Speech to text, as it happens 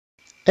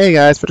Hey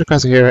guys,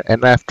 Quincas here,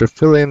 and after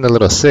feeling a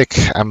little sick,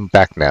 I'm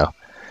back now.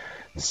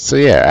 So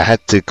yeah, I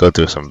had to go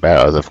through some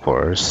battles, of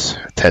course,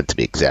 10 to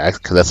be exact,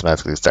 because that's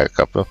magically stacked a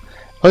couple.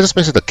 I was just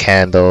missing the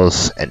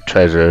candles, and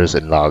treasures,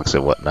 and logs,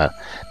 and whatnot.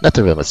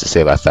 Nothing really much to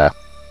say about that.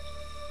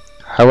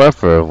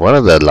 However, one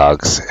of the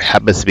logs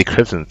happens to be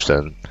Crimson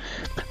Stone,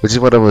 which is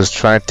what I was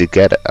trying to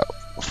get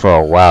for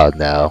a while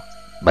now.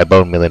 My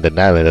bone milling and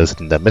Anomalous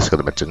in the mystical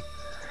dimension.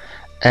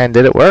 And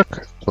did it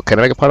work? Well, can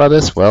I make a part of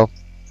this? Well,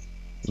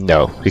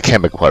 no, you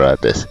can't make a part out of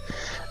this.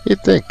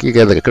 You'd think you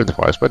get like a crimson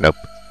forest, but nope.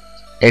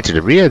 Ancient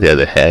Debris, on the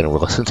other hand,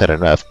 well, since I had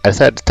enough, I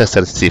decided to test it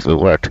to see if it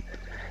worked.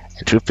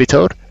 And truth be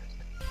told,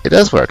 it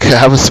does work.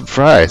 I was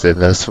surprised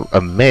and I was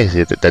amazed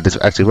that this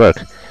actually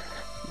worked,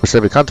 which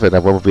led me confident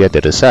of what would be at the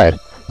other side.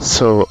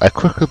 So I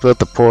quickly built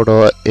the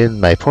portal in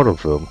my portal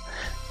room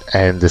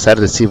and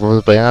decided to see what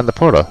was beyond the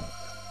portal.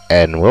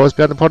 And what was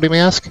beyond the portal, you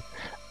may ask?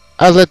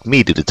 I'll let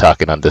me do the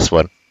talking on this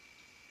one.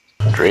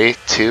 3,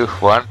 2,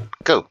 1,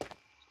 go!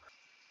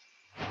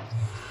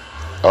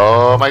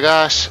 Oh my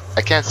gosh,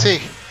 I can't see.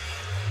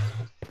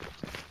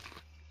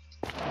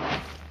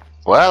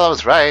 Well, I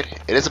was right.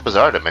 It is a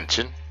bizarre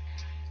dimension.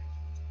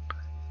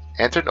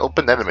 Enter an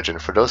open net dimension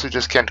for those who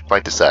just can't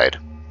quite decide.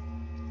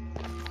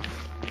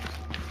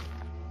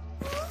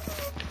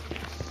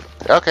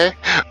 Okay.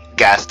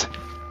 Gassed.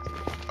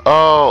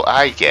 Oh,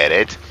 I get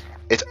it.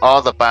 It's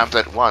all the bombs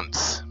at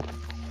once.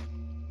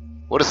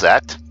 What is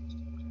that?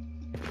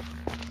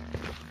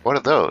 What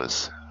are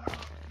those?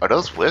 Are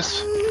those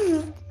wisps?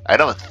 I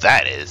know what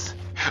that is.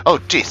 Oh,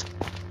 jeez.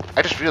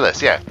 I just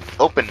realized, yeah.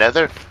 Open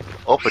nether,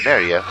 open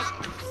area.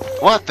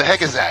 What the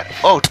heck is that?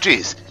 Oh,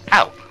 jeez.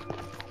 Ow.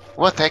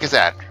 What the heck is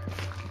that?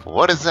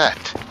 What is that?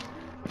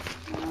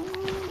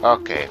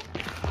 Okay.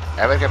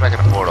 I better get back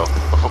in the portal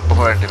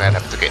before anything bad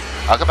happens. Okay.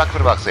 I'll come back for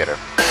the box later.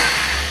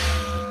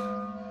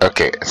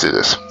 Okay, let's do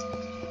this.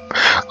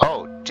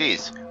 Oh,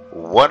 jeez.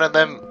 One of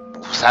them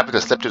happened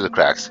to slip through the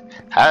cracks.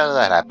 How did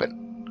that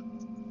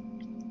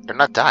happen? They're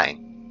not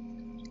dying.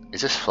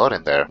 It's just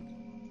floating there.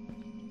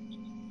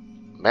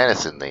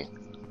 Menacingly.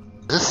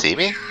 Does it see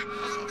me?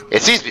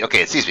 It sees me!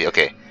 Okay, it sees me,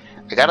 okay.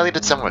 I gotta lead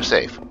it somewhere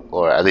safe.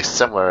 Or at least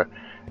somewhere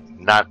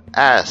not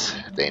as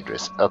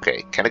dangerous.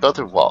 Okay, can I go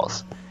through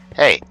walls?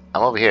 Hey,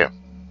 I'm over here.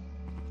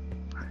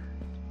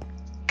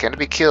 Can it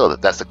be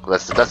killed? That's the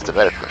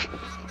better question.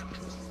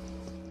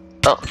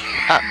 Oh,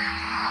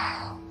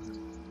 ah.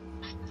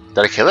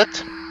 Did I kill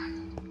it?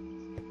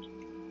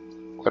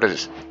 What is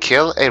this?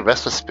 Kill a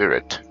restless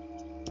spirit.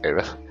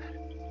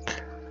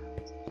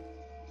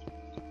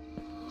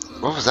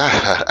 What was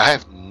that? I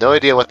have no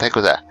idea what the heck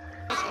was that.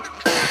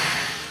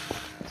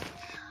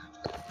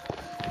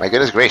 My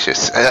goodness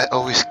gracious, that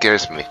always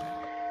scares me.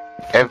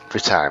 Every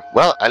time.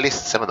 Well, at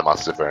least some of the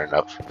monsters are burning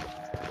up.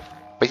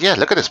 But yeah,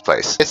 look at this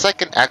place. It's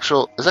like an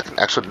actual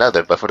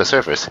nether, but for the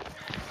surface.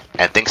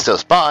 And things still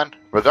spawn,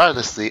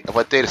 regardlessly of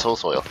what data soul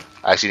soil.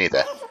 I actually need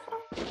that.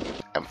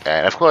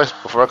 And of course,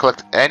 before I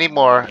collect any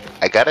more,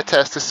 I gotta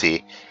test to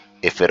see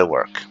if it'll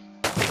work.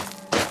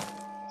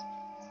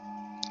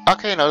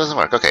 Okay, no, it doesn't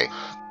work. Okay.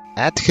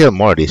 I had to kill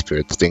more of these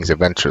spirit things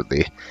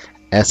eventually,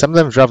 and some of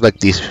them drop like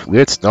these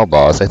weird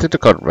snowballs. I think they're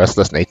called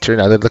Restless Nature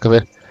now that I look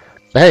at it.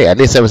 But hey, at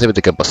least I was able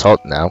to get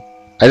basalt now.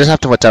 I just have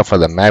to watch out for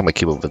the magma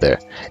cube over there.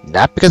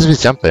 Not because of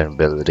his jumping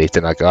ability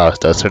to knock it off,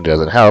 that certainly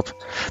doesn't help,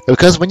 but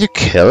because when you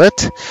kill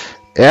it,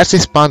 it actually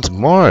spawns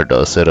more of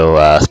those little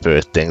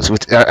spirit things,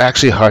 which are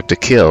actually hard to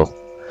kill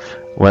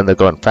when they're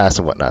going fast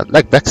and whatnot,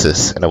 like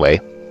Vexus in a way.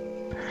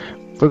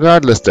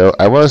 Regardless though,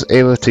 I was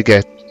able to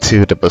get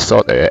to the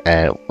basalt area,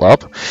 and well,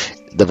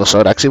 the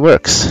basalt actually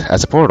works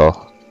as a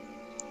portal.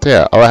 So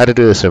yeah, all I had to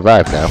do is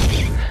survive now.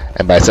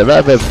 And by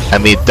survive, I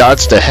mean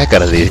dodge the heck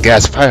out of these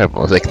gas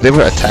fireballs. Like, they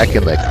were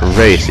attacking like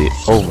crazy.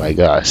 Oh my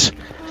gosh.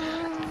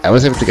 I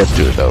was able to get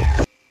through though.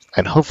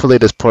 And hopefully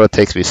this portal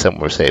takes me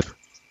somewhere safe.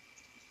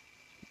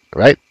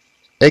 Right?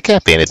 It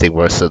can't be anything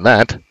worse than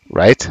that,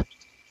 right?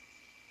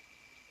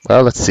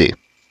 Well, let's see.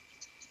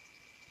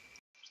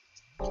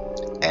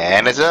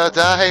 And it's a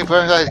dive,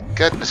 my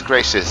goodness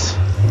gracious.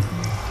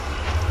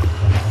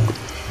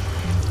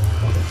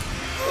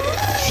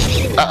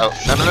 Uh-oh.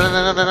 No.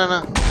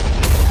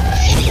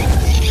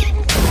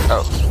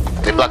 Oh,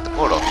 they blocked the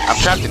portal. I'm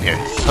trapped in here.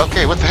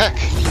 Okay, what the heck?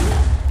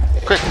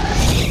 Quick,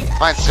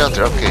 find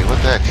shelter. Okay,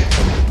 what the heck?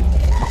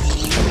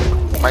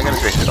 My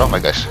goodness gracious. Oh my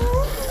gosh.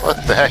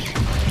 What the heck?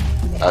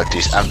 Oh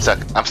jeez, I'm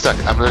stuck.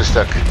 I'm really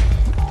stuck.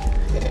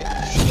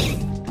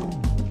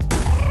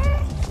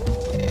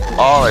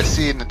 All I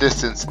see in the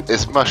distance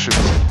is mushrooms,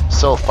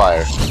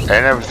 soulfire,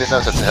 and everything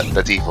else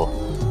that's evil.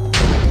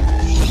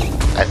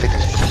 I think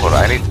it's the portal.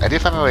 I need to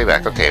find my way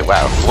back. Okay,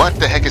 wow. What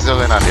the heck is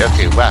going on here?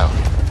 Okay, wow.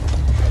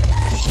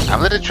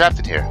 I'm literally trapped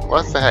in here.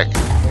 What the heck?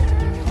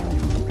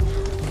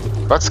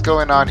 What's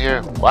going on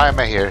here? Why am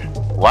I here?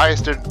 Why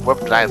is there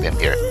warp island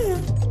here?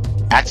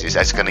 Actually, it's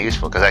actually kind of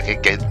useful because I can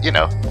get, you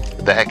know,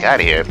 the heck out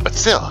of here. But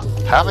still,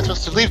 how am I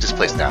supposed to leave this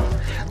place now?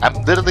 I'm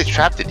literally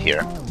trapped in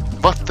here.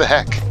 What the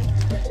heck?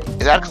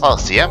 Is that a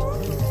Colosseum?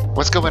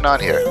 What's going on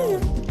here?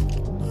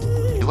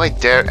 Do I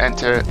dare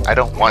enter? I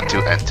don't want to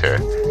enter.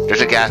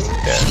 There's a gas in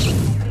there.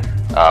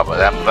 But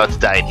I'm about to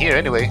die in here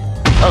anyway.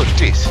 Oh,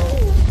 jeez.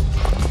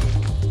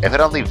 If I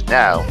don't leave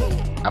now,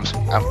 I'm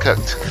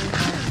cooked.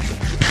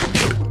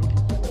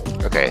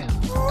 Okay.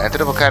 Enter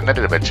the volcano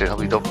nether dimension.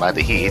 Hope you don't mind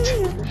the heat.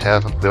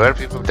 Beware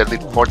people with deadly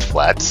quartz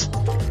flats.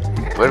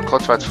 Beware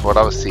quartz flats for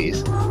all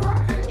seas.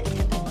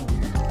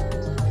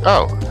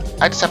 Oh,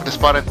 I just happened to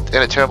spawn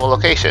in a terrible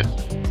location.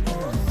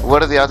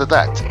 What are the odds of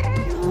that?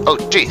 Oh,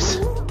 jeez.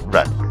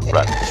 Run.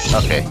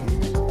 Okay.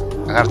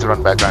 I have to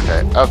run back, aren't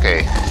I?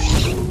 Okay.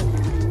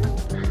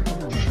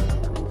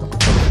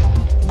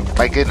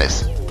 My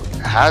goodness.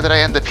 How did I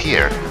end up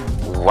here?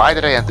 Why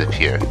did I end up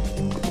here?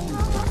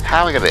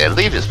 How am I gonna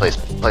leave this place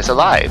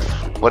alive?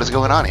 What is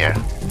going on here?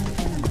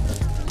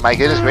 My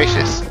goodness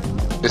gracious.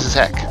 This is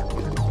heck.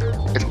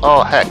 It's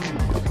all heck.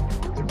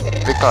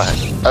 Big call heck.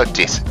 Oh,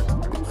 jeez.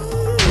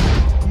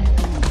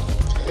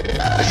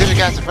 There's a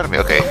gas in front of me.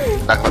 Okay.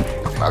 Knock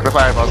the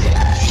fireballs.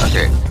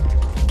 Okay.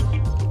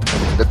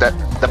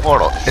 The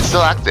portal. It's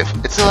still active.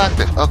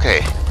 Okay.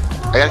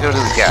 I gotta go to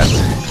this gas.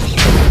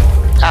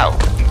 Ow.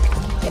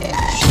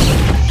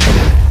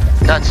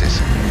 Gotchas.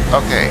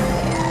 Okay.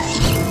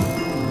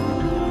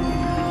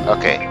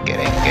 Okay. Get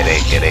in.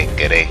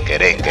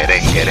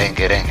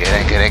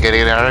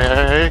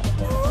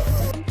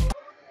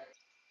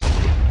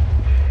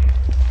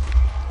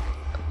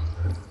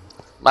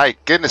 My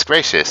goodness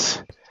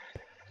gracious.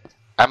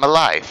 I'm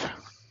alive.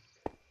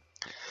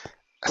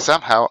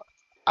 Somehow,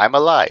 I'm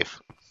alive.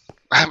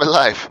 I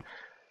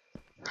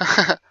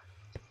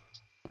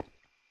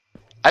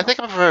think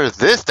I prefer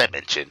this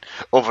dimension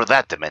over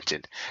that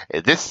dimension.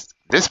 This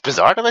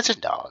bizarre dimension?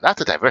 No, not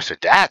the diverse.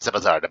 That's a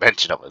bizarre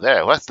dimension over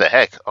there. What the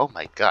heck? Oh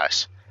my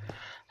gosh.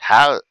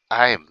 How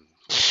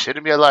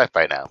shouldn't be alive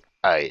by now.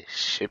 I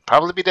should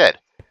probably be dead.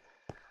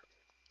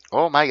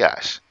 Oh my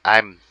gosh.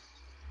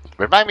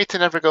 Remind me to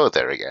never go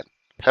there again.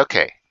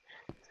 Okay.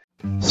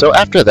 So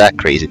after that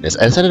craziness,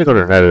 I decided to go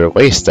to another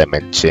waste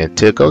dimension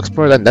to go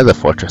explore that nether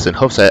fortress in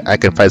hopes that I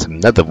can find some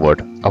nether ward,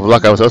 of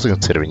luck I was also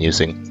considering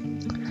using.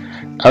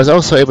 I was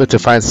also able to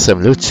find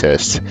some loot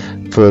chests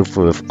filled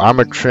with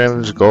armor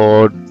trims,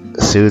 gold,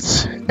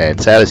 suits, and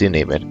saddles, you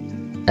name it.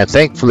 And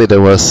thankfully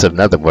there was some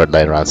nether ward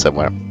lying around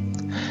somewhere.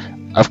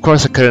 Of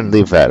course I couldn't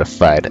leave that a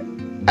fight,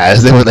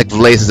 as there were like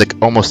blazes like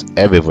almost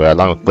everywhere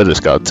along with wither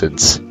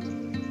skeletons.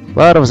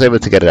 But I was able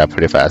to get it out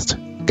pretty fast,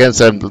 getting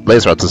some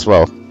blaze rods as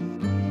well.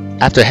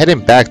 After heading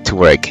back to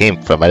where I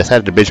came from, I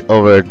decided to bridge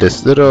over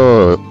this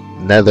little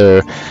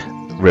nether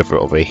river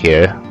over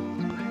here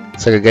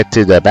so I could get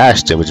to the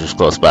bastion, which was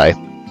close by.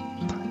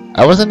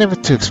 I wasn't able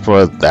to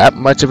explore that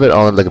much of it,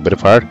 only like a bit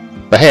apart,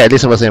 but hey, at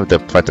least I was able to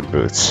find the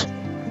roots.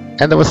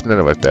 And there was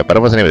another right there, but I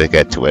wasn't able to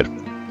get to it.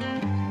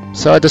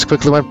 So I just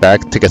quickly went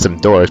back to get some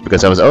doors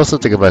because I was also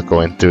thinking about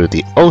going through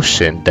the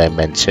ocean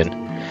dimension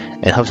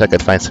in hopes I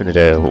could find something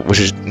there which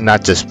is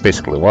not just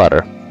basically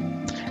water.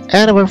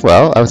 And it went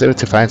well. I was able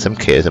to find some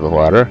caves of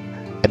water.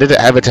 I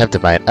didn't have to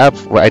mine up,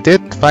 where I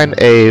did find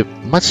a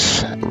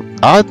much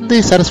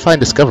oddly satisfying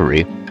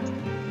discovery.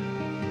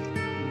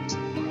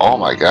 Oh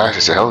my gosh,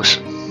 it's an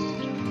ocean.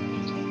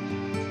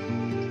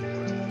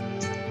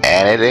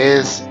 And it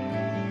is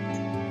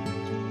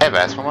a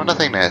vast form of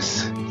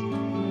nothingness.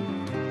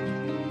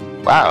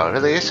 Wow, it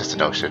really is just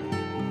an ocean.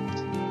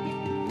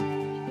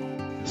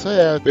 So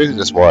yeah, it's basically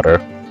just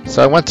water.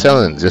 So I went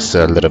sailing just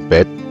a little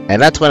bit,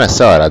 and that's when I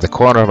saw it at the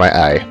corner of my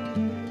eye.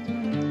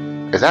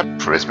 Is that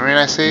prismarine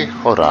I see?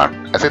 Hold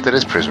on, I think that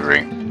is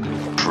prismarine.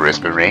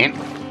 Prismarine?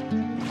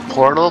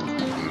 Portal?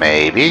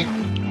 Maybe?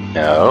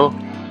 No?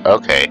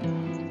 Okay.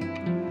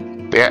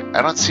 But yeah,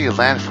 I don't see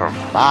land for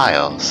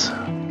miles.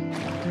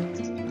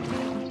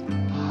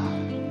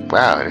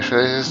 Wow, it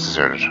really is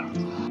deserted.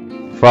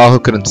 For all who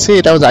couldn't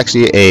see, that was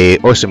actually a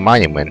ocean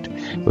monument,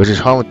 which is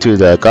home to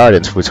the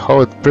gardens which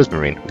hold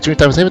prismarine, which means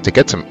I was able to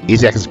get some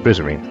easy access to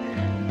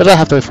prismarine. But I'll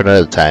have to wait for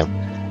another time.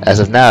 As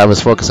of now, I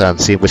was focused on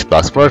seeing which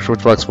blocks worked,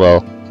 which blocks,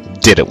 well,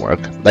 didn't work,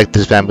 like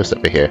this bamboo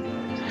over here.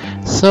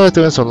 So I was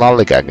doing some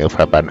lollygagging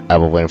for about an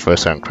hour waiting for a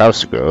certain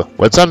crops to grow,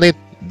 when suddenly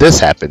this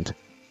happened.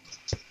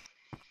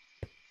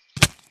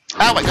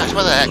 Oh my gosh,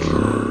 what the heck?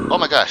 Oh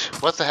my gosh,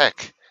 what the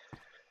heck?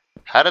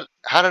 How did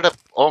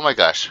oh my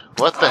gosh,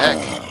 what the heck?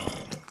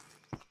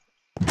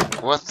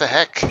 What the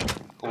heck?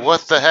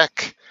 What the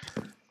heck?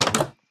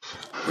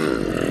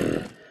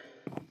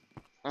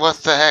 What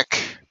the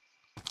heck?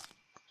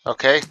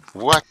 Okay,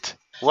 what?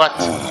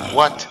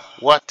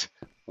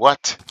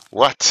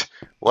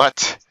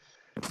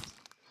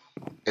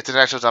 It's an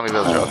actual zombie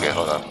villager. Okay,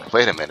 hold on.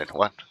 Wait a minute,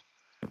 what?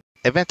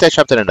 Eventually I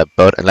trapped it in a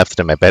boat and left it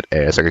in my bed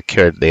area so I could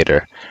cure it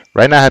later.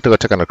 Right now I have to go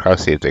check on the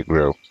crops, see if they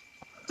grew.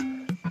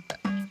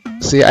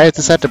 See, I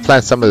decided to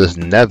plant some of this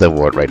nether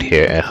wart right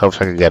here in hopes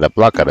I could get a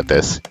block out of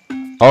this.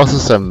 Also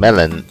some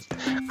melon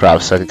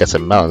crops so I could get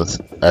some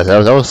melons, as I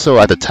was also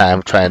at the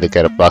time trying to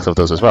get a block of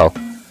those as well.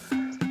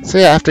 So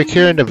yeah, after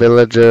curing the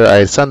villager,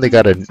 I suddenly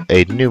got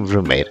a new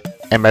roommate.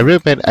 And by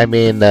roommate, I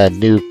mean a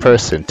new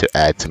person to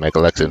add to my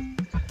collection.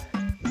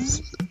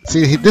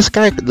 See, this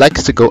guy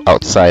likes to go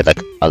outside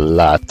like a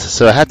lot,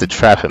 so I had to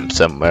trap him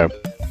somewhere.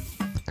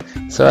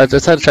 So I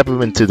decided to trap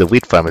him into the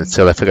wheat farm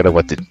until I figured out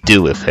what to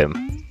do with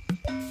him.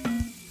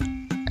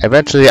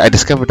 Eventually, I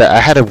discovered that I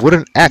had a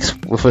wooden axe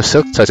with a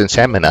silk touch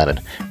enchantment on it,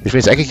 which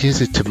means I could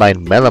use it to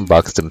mine melon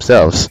blocks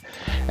themselves,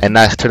 and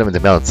not turn them into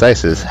melon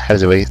slices,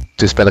 having a way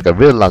to spend like a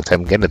really long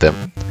time getting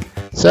them.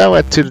 So I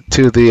went to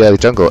the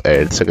jungle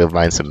area so I could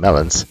mine some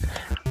melons.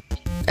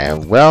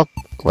 And well,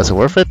 was it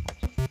worth it?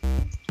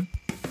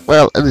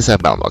 Well, at least I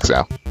have melon blocks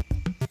now.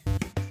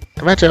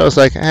 Eventually I was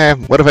like,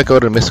 what if I go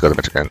to the mystical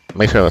dimension and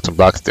make sure I have some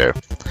blocks there.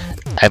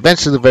 I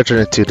eventually ventured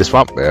into the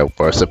swamp area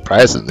where,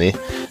 surprisingly,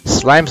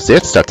 slimes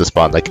did start to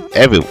spawn like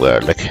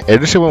everywhere. Like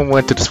initially when we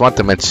went to the swamp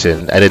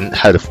dimension, I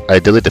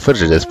deleted the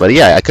footage of this, but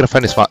yeah, I couldn't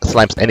find these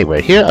slimes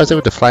anywhere. Here I was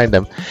able to find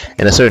them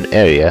in a certain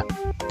area.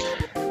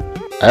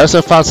 I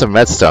also found some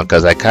redstone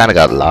because I kind of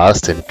got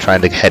lost in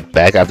trying to head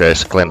back after I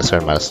collected a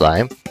certain amount of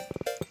slime.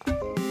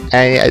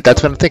 And yeah,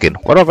 that's what I'm thinking.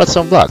 What about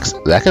redstone blocks?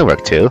 That could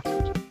work too.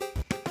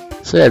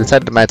 So yeah, I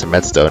decided to mine some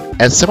redstone,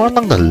 and somewhere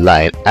along the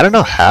line, I don't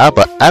know how,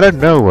 but out of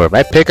nowhere,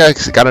 my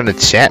pickaxe got an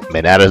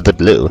enchantment out of the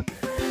blue.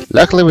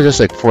 Luckily it was just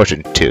like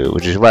Fortune 2,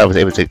 which is why I was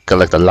able to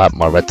collect a lot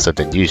more redstone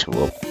than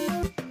usual.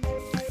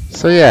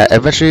 So yeah,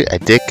 eventually I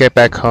did get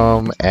back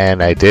home,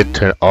 and I did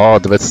turn all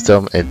the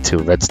redstone into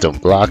redstone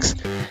blocks.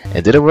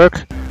 And did it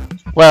work?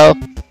 Well,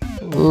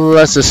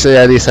 let's just say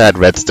at least I had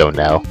redstone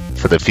now,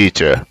 for the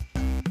future.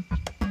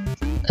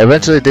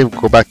 Eventually, they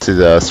go back to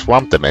the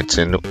swamp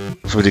dimension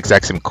with the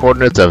exact same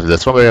coordinates of the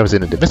swamp area I was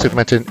in the mystic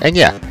dimension, and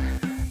yeah,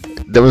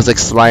 there was like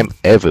slime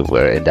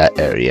everywhere in that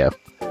area.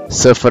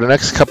 So for the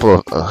next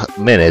couple of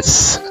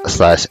minutes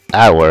 /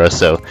 hour or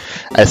so,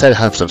 I decided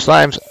to hunt some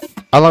slimes,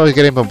 along with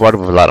getting bombarded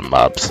with a lot of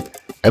mobs.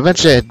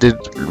 Eventually, I did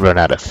run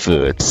out of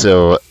food,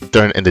 so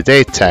in the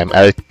daytime,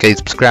 I gave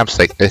scraps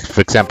like,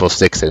 for example,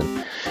 sticks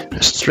and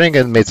string,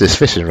 and made this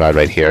fishing rod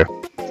right here.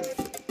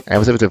 I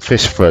was able to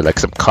fish for like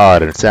some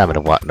cod and salmon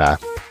and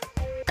whatnot.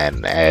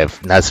 And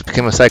now it's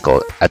become a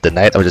cycle. At the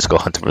night, I would just go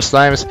hunting for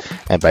slimes,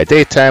 and by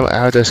daytime,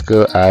 I would just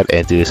go out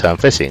and do some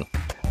fishing.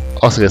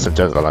 Also get some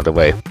junk along the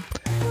way.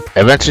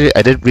 Eventually,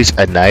 I did reach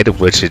a night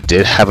which it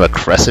did have a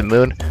crescent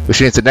moon,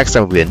 which means the next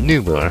time will be a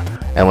new moon.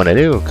 And when a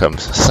new moon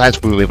comes,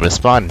 slimes won't be able to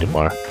spawn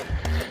anymore.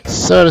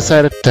 So I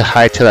decided to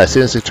hightail as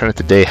soon as it turned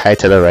into day,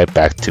 hightail it right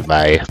back to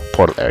my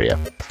portal area.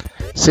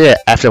 So yeah,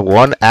 after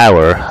 1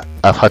 hour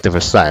of hunting for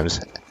slimes,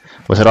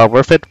 was it all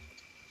worth it?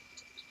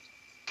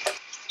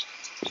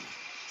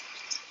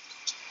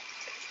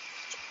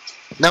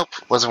 Nope,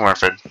 wasn't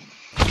worth it.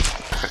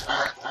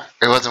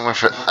 It wasn't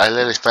worth it. I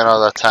literally spent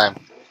all that time,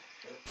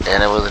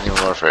 and it wasn't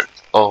even worth it.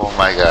 Oh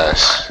my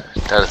gosh,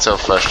 that is so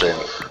frustrating.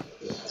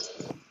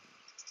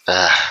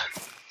 Well,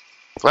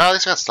 at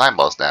least I got slime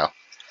balls now,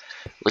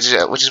 which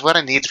is what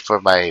I need for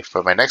my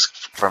next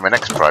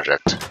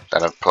project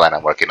that I plan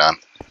on working on.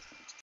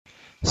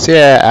 So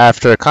yeah,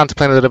 after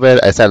contemplating a little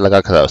bit, I decided to look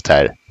out because I was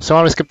tired. So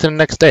why don't we skip to the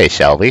next day,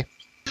 shall we?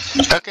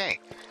 Okay.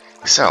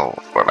 So,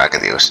 we're back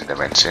at the ocean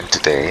dimension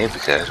today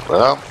because,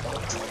 well,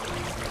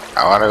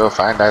 I want to go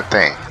find that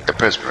thing, the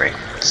prism ring,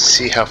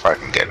 see how far I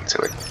can get into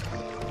it.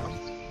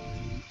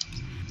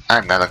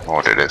 I'm not looking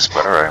forward to this,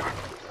 but alright.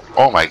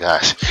 Oh my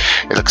gosh,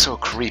 it looks so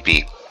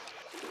creepy.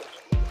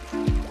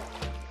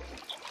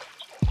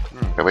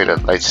 The way the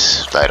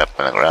lights light up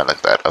and around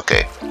like that,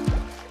 okay.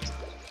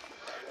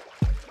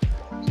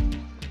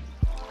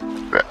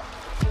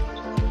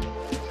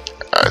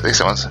 I think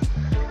someone's...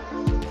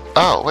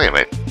 Oh, wait a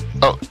minute.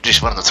 Oh,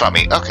 just one of them saw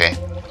me. Okay,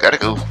 gotta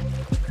go.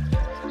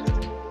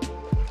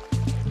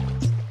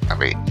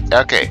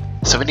 Okay,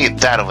 so we need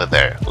that over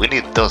there. We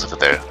need those over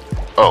there.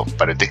 Oh,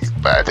 but I think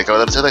I was a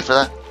little too late for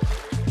that.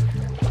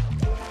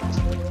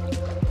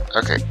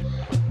 Okay.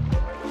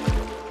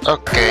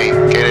 Okay,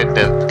 get in.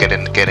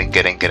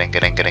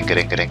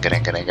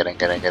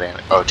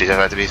 Oh, geez, I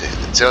have to be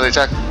silly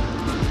attack.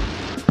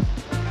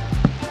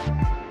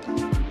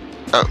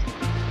 Oh,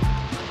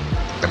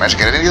 the magic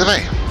get it either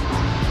way.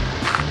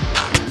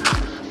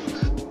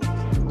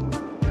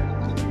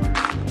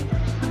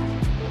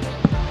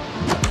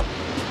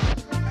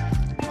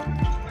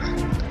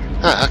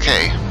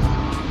 Okay.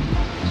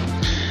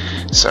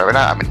 So right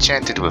now I'm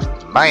enchanted with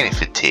mining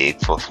fatigue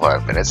for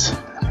 5 minutes.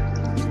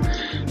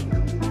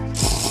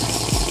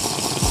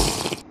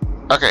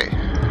 Okay.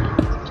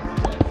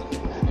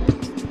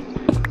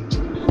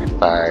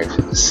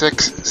 5,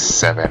 6,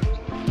 7,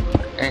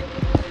 8.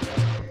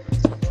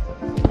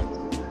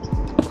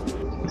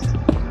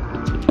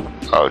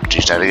 Oh,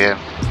 geez, not again.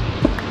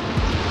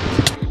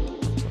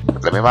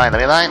 Let me mine.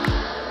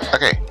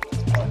 Okay.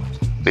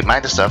 We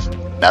mined the stuff.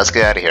 Now let's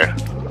get out of here.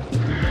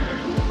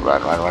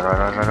 Run. Ow.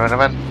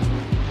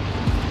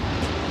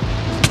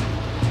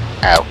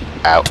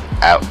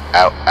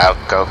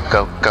 Go.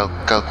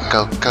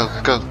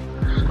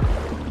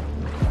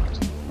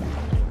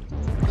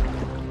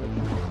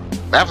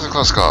 That was a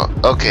close call.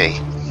 Okay,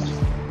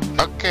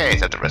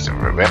 it's at the rest of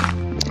the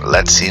room.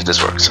 Let's see if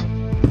this works.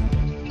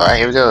 Alright,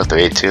 here we go.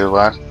 3, 2,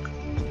 1.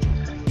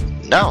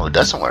 No, it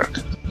doesn't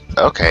work.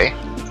 Okay.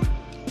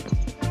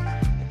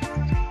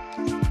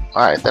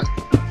 Alright then.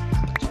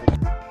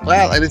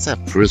 Well, at least I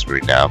have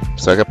Bruisery now,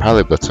 so I could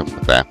probably build something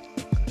with that.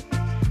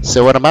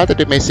 So what I'm about to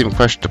do may seem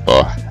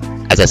questionable.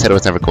 As I said, I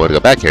was never going to go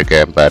back here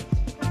again, but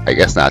I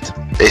guess not.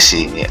 They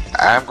see me.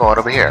 I'm going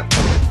over here.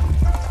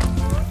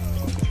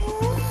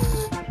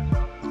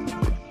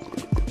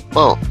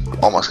 Whoa,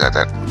 almost got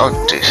that. Oh,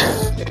 jeez.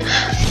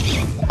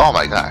 Oh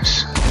my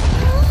gosh.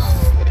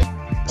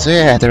 So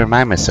yeah, I had to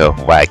remind myself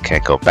why I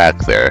can't go back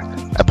there.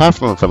 Apart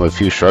from a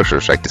few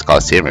structures like this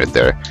Coliseum right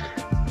there,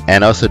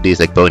 and also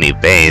these like bony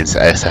veins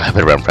I still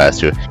haven't run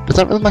past through. There's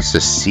not really much to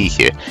see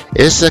here.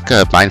 It's like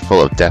a mine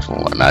full of death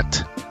and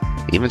whatnot.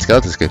 Even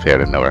skeletons can appear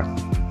out of nowhere.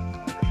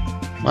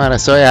 Well,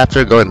 so yeah,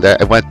 after going there,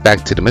 I went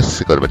back to the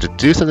mystical dimension to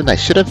do something I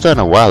should have done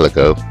a while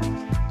ago.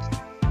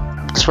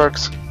 This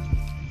works.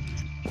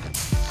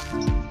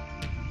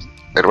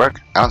 Did it work?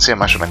 I don't see a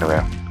mushroom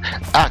anywhere.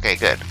 Okay,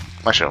 good.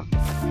 Mushroom.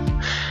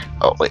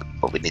 Oh wait,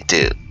 but we need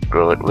to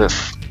grow it with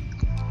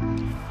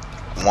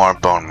more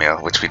bone meal,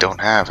 which we don't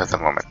have at the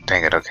moment.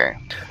 Dang it, okay.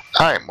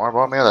 Alright, more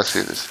bone meal, let's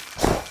do this.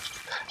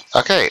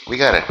 Okay, we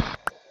got it.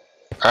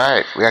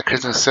 Alright, we got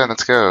Crimson Sun,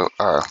 let's go.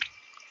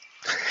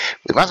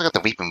 We might as well get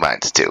the Weeping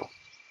Vines too.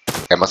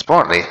 And most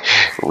importantly,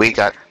 we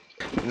got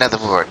nether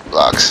wart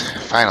blocks,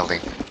 finally.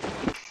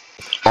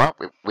 Well,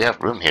 we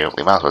have room here,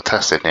 we might as well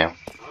test it now.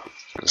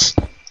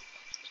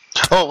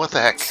 Oh, what the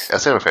heck? A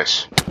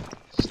silverfish.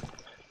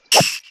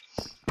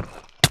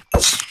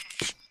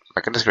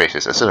 My goodness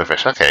gracious, a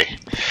silverfish, okay.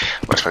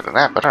 More expecting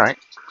that, but alright.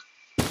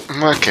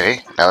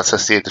 Okay, now let's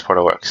just see if this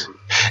portal works.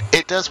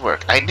 It does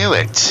work, I knew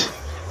it!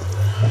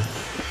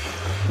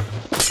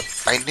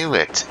 I knew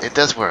it, it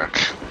does work.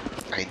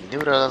 I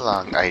knew it all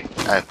along, I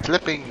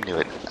flipping knew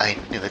it, I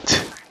knew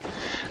it.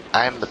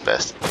 I'm the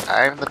best,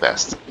 I'm the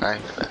best,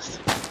 I'm the best.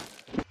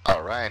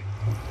 Alright,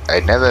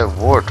 another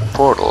ward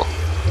portal.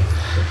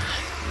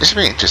 This should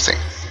be interesting.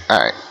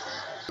 Alright,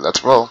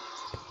 let's roll.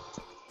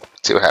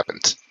 See what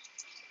happens.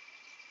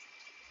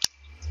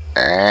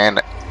 And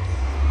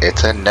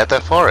it's a nether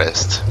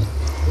forest.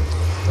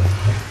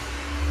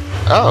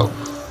 Oh.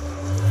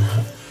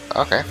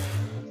 Okay.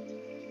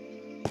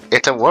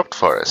 It's a warped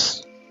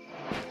forest.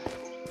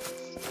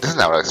 This is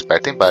not what I was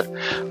expecting, but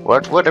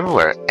warped wood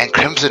everywhere. And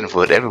crimson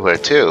wood everywhere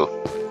too.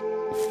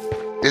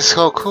 This is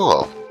so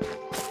cool.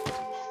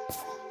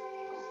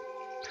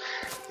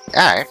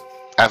 Alright.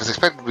 I was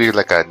expecting to be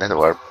like a nether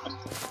warp.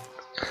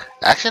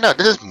 Actually no,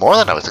 this is more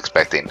than I was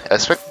expecting. I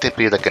was expecting to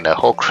be like in a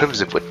whole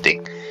crimson wood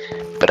thing.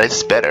 But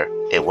it's better.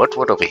 It warped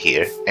wood over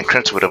here, and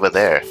crimson wood over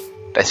there.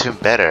 That's even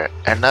better.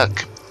 And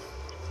look,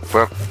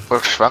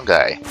 warped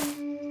fungi.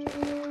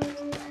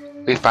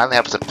 We finally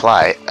have a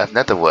supply of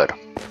nether wood.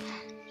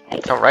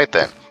 Alright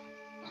then.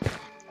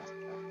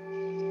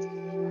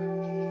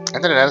 And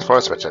then the nether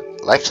forest mention.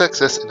 Life still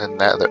exists in the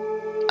nether,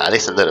 at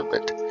least a little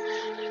bit.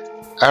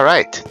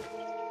 Alright.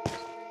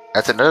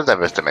 That's another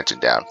diverse dimension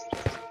down.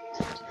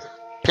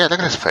 Yeah, look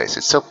at this place.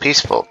 It's so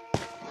peaceful.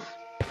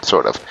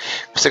 Sort of.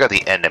 We still got the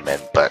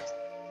Enderman, but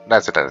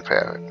that's another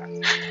player.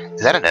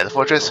 Is that a nether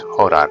fortress?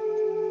 Hold on.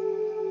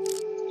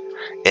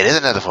 It is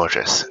a nether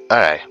fortress.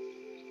 Alright.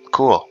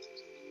 Cool.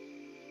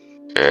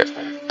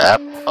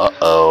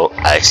 Uh-oh.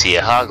 I see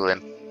a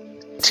Haugen.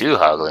 2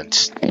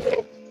 Hauglins.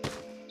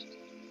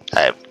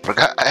 I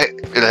forgot.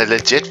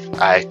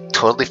 I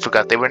totally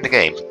forgot they were in the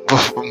game.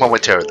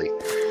 Momentarily.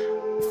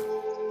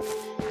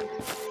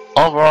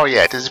 Overall,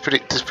 yeah, this is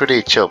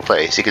pretty chill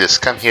place. You can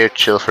just come here,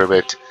 chill for a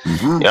bit. You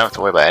don't have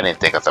to worry about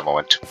anything at the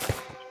moment.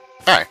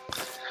 Alright.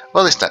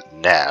 Well, at least not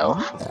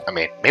now. I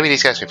mean, maybe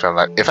these guys will be found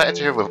like, if I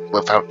enter here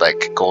without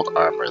like gold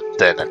armor,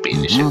 then that'd be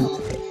an issue.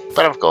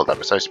 But I have gold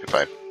armor, so I should be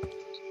fine.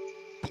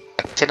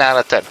 10 out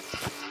of 10.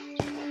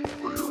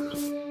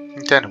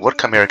 Then wood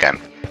come here again.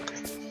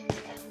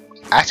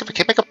 Actually, we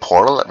can make a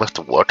portal with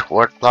the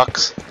ward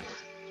blocks.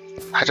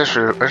 I just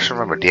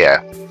remembered,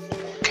 yeah.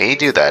 Can you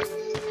do that?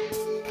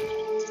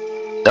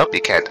 Nope,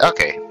 you can't.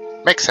 Okay.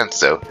 Makes sense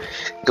though.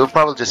 You'll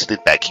probably just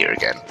lead back here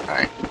again.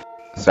 Alright.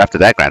 So after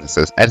that grand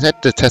says, I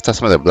decided to test out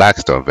some of the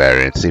blackstone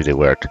variants, see if they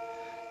worked.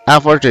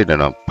 Unfortunately,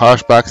 no.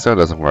 Polished blackstone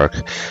doesn't work.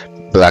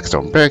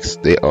 Blackstone bricks,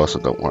 they also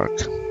don't work.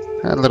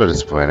 A little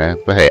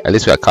disappointing, but hey, at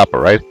least we got copper,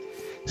 right?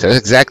 So that's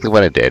exactly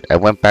what I did. I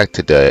went back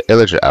to the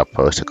Illager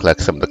outpost to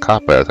collect some of the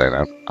copper I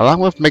found, along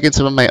with making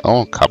some of my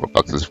own copper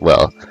blocks as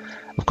well.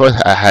 Of course,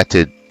 I had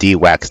to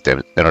de-wax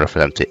them in order for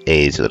them to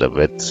age a little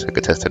bit, so I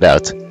could test it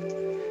out.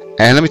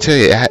 And let me tell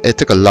you, it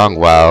took a long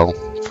while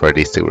for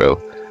these to grow.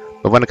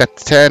 But when I got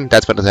to 10,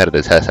 that's when I decided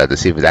to test out to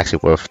see if it's actually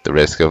worth the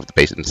risk of the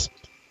patience.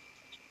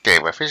 Okay,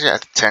 we're officially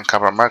at the 10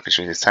 copper mark, which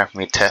means it's time for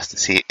me to test to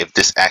see if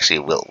this actually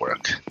will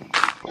work.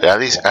 But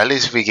at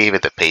least we gave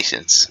it the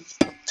patience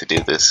to do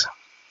this.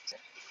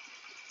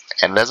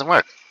 And it doesn't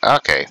work.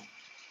 Okay.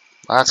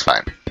 Well, that's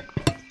fine.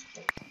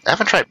 I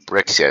haven't tried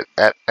bricks yet.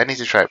 I need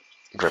to try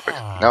brick.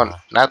 No,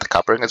 not the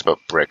copper ingots, but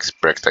bricks.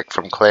 Bricks like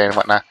from clay and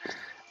whatnot.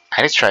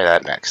 I need to try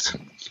that next.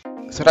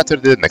 So that's what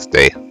I did the next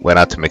day. Went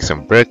out to make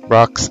some brick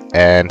blocks,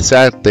 and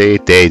sadly,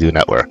 they do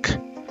not work.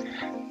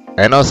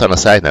 And also on a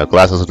side note,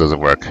 glass also doesn't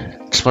work.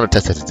 Just want to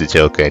test it as a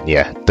joke, and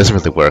yeah, it doesn't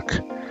really work.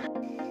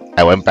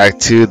 I went back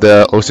to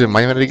the ocean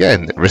monument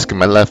again, risking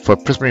my life for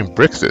prismarine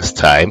bricks this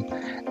time,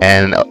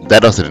 and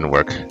that also didn't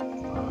work.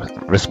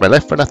 Risked my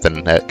life for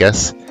nothing, I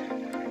guess.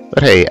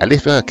 But hey, at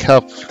least we got a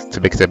kelp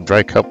to make some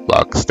dry kelp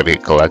blocks that we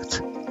can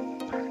collect.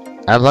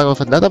 And along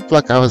with another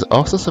block I was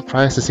also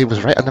surprised to see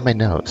was right under my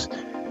nose.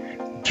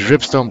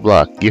 Dripstone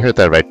block, you heard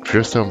that right,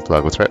 dripstone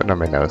block was right under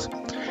my nose.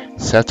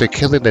 So after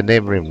killing the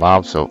neighboring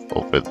mobs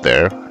over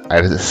there,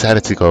 I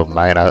decided to go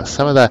mine out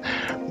some of that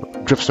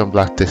dripstone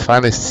block to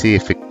finally see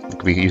if it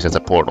could be used as a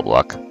portal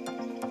block.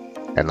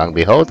 And long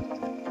behold,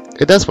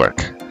 it does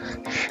work.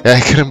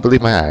 I couldn't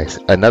believe my eyes.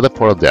 Another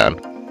portal down.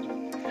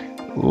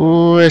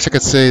 Wish I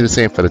could say the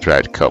same for the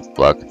dried kelp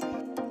block.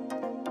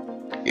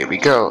 Here we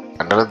go,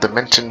 another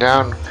dimension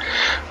down.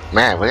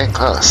 Man, we're getting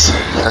close.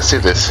 Let's do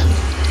this.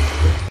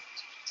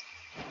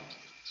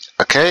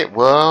 Okay,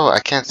 whoa, I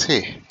can't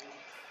see.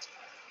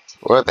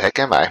 Where the heck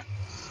am I?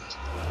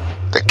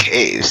 The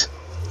caves?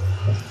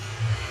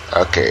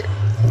 Okay.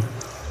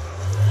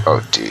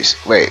 Oh jeez,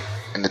 wait,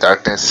 in the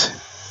darkness?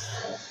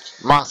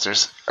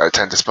 Monsters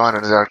tend to spawn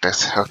in the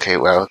darkness. Okay,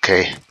 well,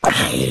 okay.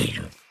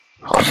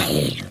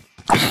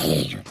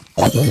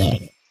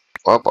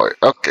 Oh boy,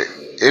 okay,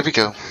 here we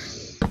go.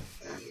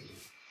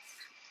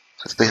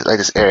 Let's light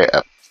this area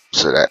up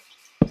so that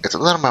it's a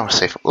little more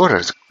safe. Oh,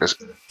 there's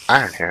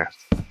iron here.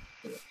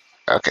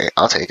 Okay,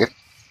 I'll take it.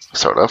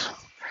 Sort of.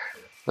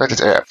 Light this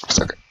area up for a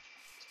second.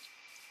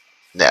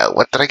 Now,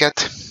 what did I get?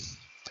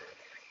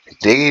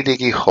 Diggy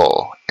diggy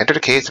hole. Enter the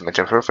cave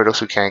dimension for those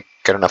who can't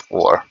get enough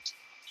ore.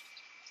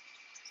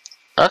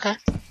 Okay.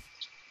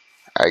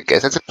 I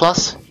guess it's a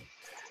plus.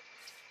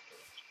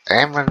 I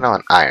am running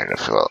on iron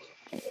as well.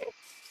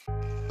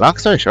 Long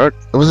story short,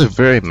 it was a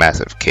very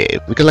massive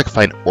cave. We could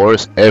find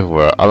ores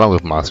everywhere along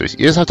with monsters.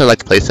 You just have to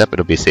place up and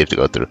it'll be safe to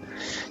go through.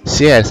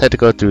 So yeah, I decided to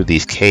go through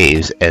these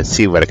caves and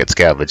see what I could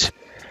scavenge.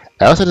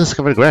 I also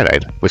discovered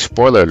granite, which,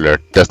 spoiler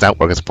alert, does not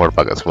work as a portal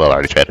block as well. I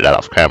already tried it out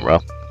off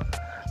camera.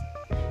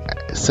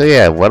 So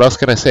yeah, what else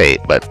can I say?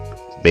 But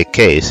big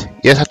caves,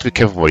 you just have to be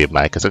careful where you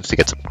mine, because sometimes you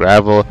get some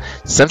gravel,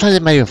 sometimes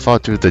it might even fall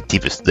through the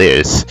deepest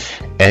layers,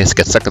 and just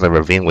get stuck in the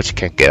ravine which you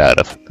can't get out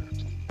of.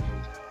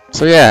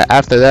 So yeah,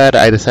 after that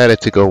I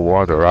decided to go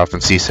wander off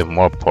and see some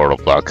more portal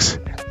blocks.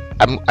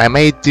 I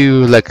may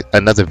do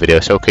another video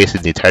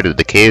showcasing the entirety of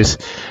the caves,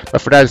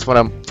 but for that I just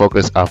want to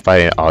focus on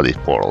finding all these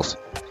portals.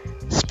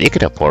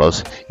 Speaking of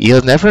portals,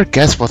 you'll never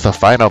guess what the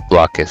final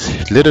block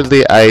is.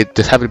 Literally, I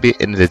just happened to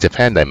be in the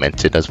Japan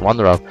dimension, I was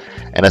wandering off,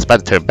 and I was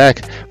about to turn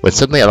back, when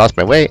suddenly I lost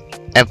my way,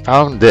 and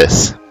found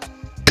this.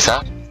 Is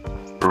that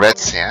red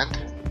sand?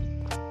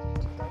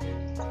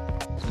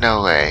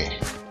 No way.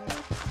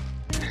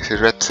 Is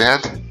it red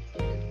sand?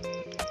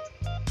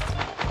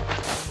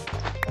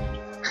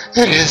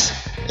 It is.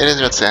 It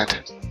is red sand.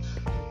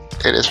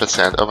 It is red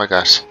sand, oh my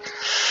gosh.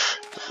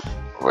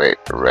 Wait,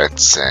 red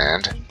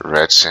sand,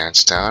 red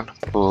sandstone.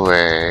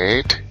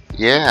 Wait,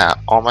 yeah.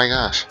 Oh my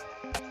gosh.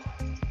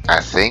 I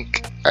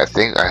think I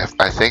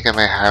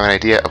may have an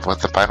idea of what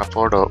the final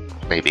portal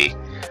may be.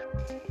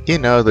 You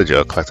know the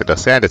joke. Collect enough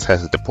sand to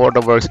test if the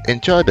portal works.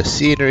 Enjoy the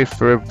scenery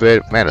for a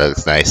bit. Man, it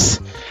looks nice.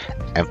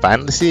 And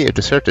finally see if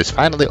the search is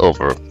finally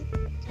over.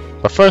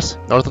 But first,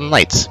 Northern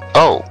Lights.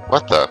 Oh,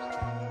 what the?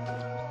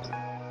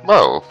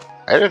 Whoa!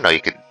 I didn't know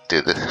you could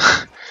do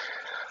this.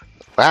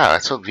 Wow,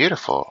 that's so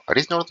beautiful. Are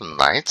these Northern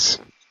Lights?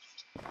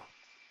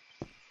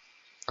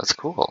 That's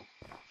cool.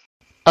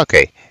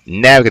 Okay,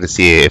 now we're gonna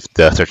see if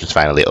the search is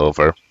finally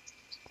over.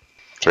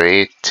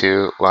 3,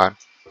 2, 1.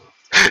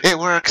 It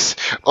works!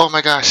 Oh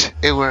my gosh,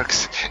 it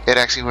works! It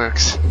actually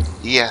works.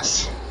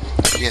 Yes.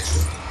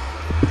 Yes.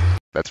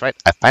 That's right,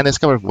 I finally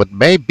discovered what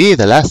may be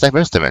the last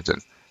diverse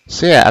dimension.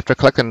 So yeah, after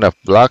collecting enough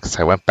blocks,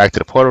 I went back to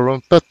the portal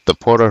room, built the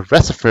portal,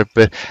 rested for a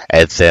bit,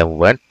 and then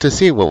went to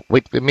see what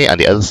waited for me on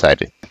the other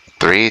side.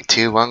 3,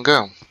 2, 1,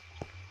 go.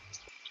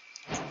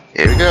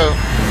 Here we go.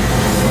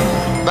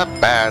 The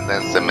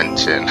Badlands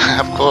dimension,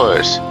 of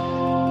course.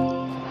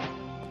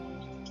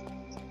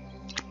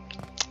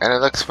 And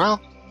it looks,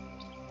 well,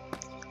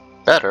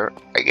 better,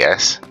 I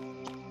guess,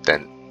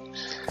 than...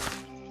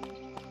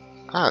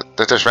 Oh,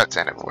 there's red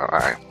sand everywhere,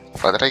 alright.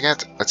 What did I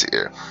get? Let's see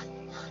here.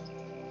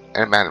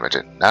 And man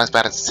dimension, not as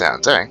bad as it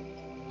sounds, alright.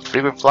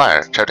 Frequent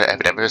flyer, chart to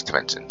diverse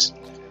dimensions.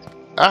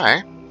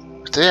 Alright.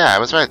 So yeah, I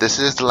was right, this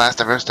is the last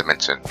diverse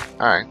dimension.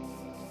 Alright.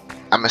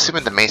 I'm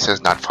assuming the Mesa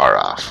is not far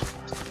off.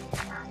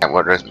 And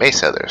where there's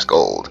Mesa, there's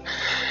gold.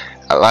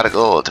 A lot of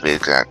gold, to be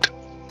exact.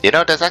 You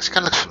know, that's actually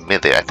kind of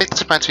familiar. I think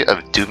this reminds me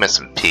of Doom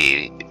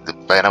SMP.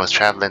 When I was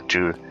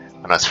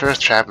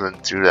first traveling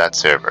through that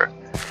server,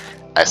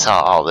 I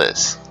saw all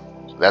this.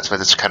 That's what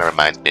this kind of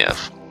reminds me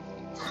of.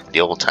 The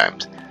old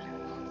times.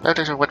 But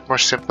things were much more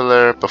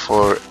simpler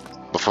before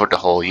the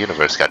whole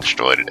universe got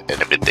destroyed and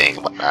everything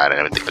and whatnot, and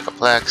everything got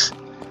complex.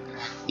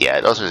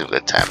 Yeah, those were some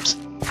good times.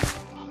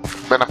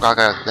 But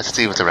let's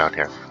see what's around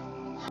here.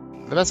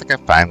 The best I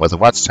could find was a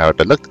watchtower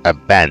that looked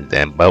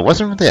abandoned, but it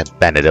wasn't really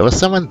abandoned, there was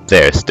someone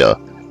there still.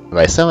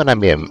 By someone I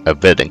mean a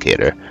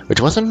vindicator, which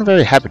wasn't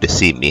very happy to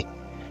see me.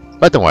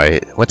 But don't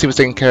worry, once he was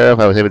taken care of,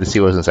 I was able to see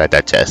what was inside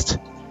that chest.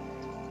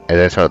 And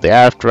then shortly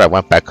after, I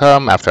went back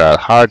home after a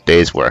hard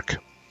day's work.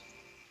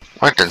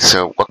 Right then,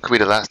 so what could be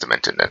the last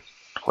dimension then?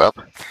 Well,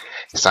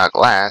 it's not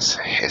glass,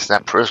 it's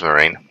not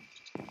prismarine.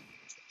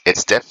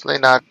 It's definitely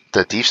not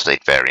the deep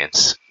slate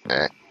variants.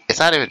 It's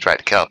not even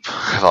dried kelp,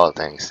 of all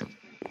things.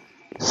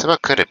 So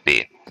what could it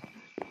be?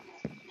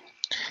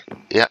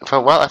 Yeah, for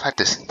a while I've had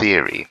this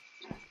theory.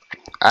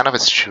 I don't know if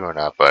it's true or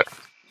not, but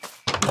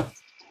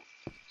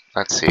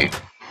let's see.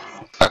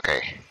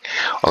 Okay,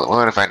 well, we're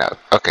gonna find out.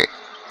 Okay,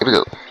 here we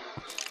go.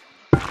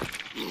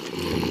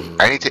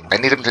 I need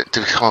him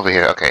to come over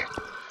here. Okay.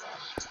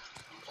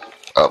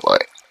 Oh boy,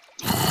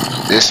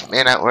 this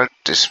may not work.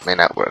 This may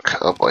not work.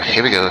 Oh boy,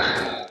 here we go.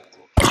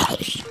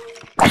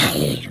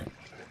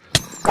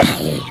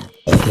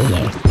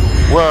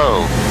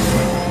 Whoa.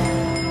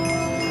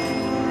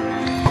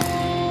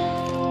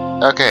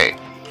 Okay,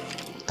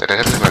 that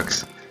definitely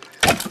works.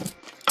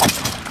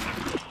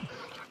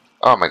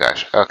 Oh my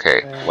gosh.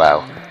 Okay.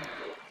 Wow.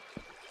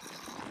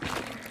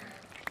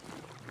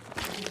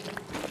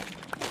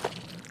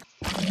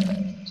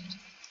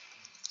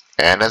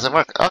 And doesn't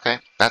work. Okay,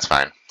 that's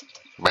fine.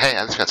 But hey,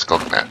 at least we got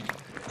scope now.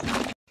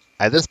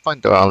 At this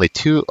point, there are only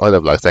two other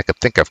blocks I could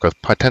think of could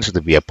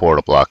potentially be a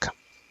portal block.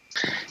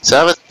 So I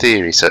have a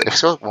theory. So if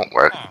scope won't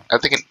work, I'm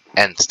thinking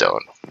end stone,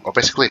 or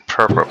basically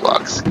purple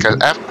blocks. Because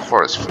I have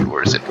chorus food.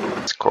 Where is it?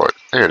 It's chorus.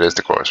 There it is.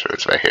 The chorus food.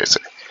 It's right here.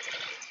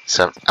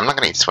 So I'm not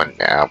gonna eat this one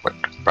now.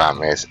 But the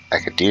problem is, I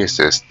could use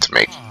this to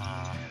make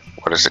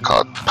what is it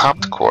called?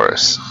 Popped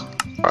chorus.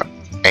 Or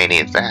I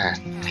need that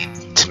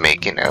to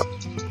make, you know.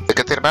 The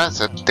good thing about it is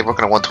that they work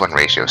on a 1-to-1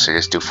 ratio, so you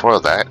just do 4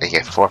 of that and you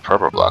get 4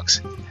 purple blocks.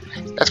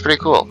 That's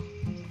pretty cool.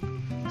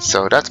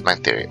 So that's my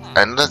theory.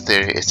 Another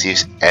theory is to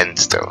use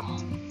endstone,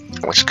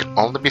 which can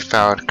only be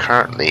found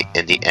currently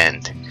in the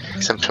end.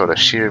 Some sort of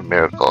sheer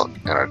miracle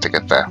in order to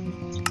get that.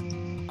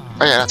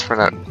 Oh yeah, that's for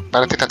another. I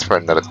don't think that's for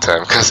another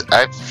time because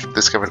I've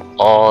discovered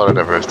all the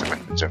diverse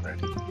dimensions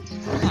already.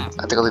 I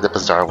think I'll leave the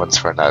bizarre ones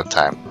for another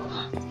time.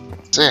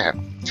 So yeah,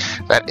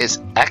 that is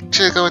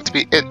actually going to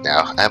be it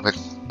now.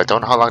 I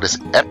don't know how long this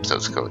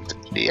episode's going to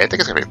be. I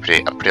think it's going to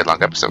be a pretty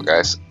long episode,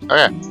 guys. Oh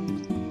yeah.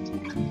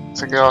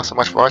 Thank you all so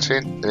much for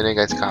watching. Leave you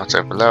guys comments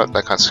down below.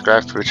 Like, comment,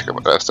 subscribe for check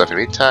out other stuff in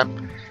the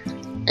meantime.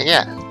 And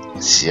yeah,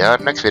 see you on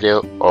the next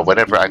video, or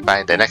whenever I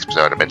find the next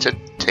episode I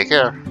mentioned. Take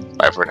care.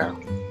 Bye for now.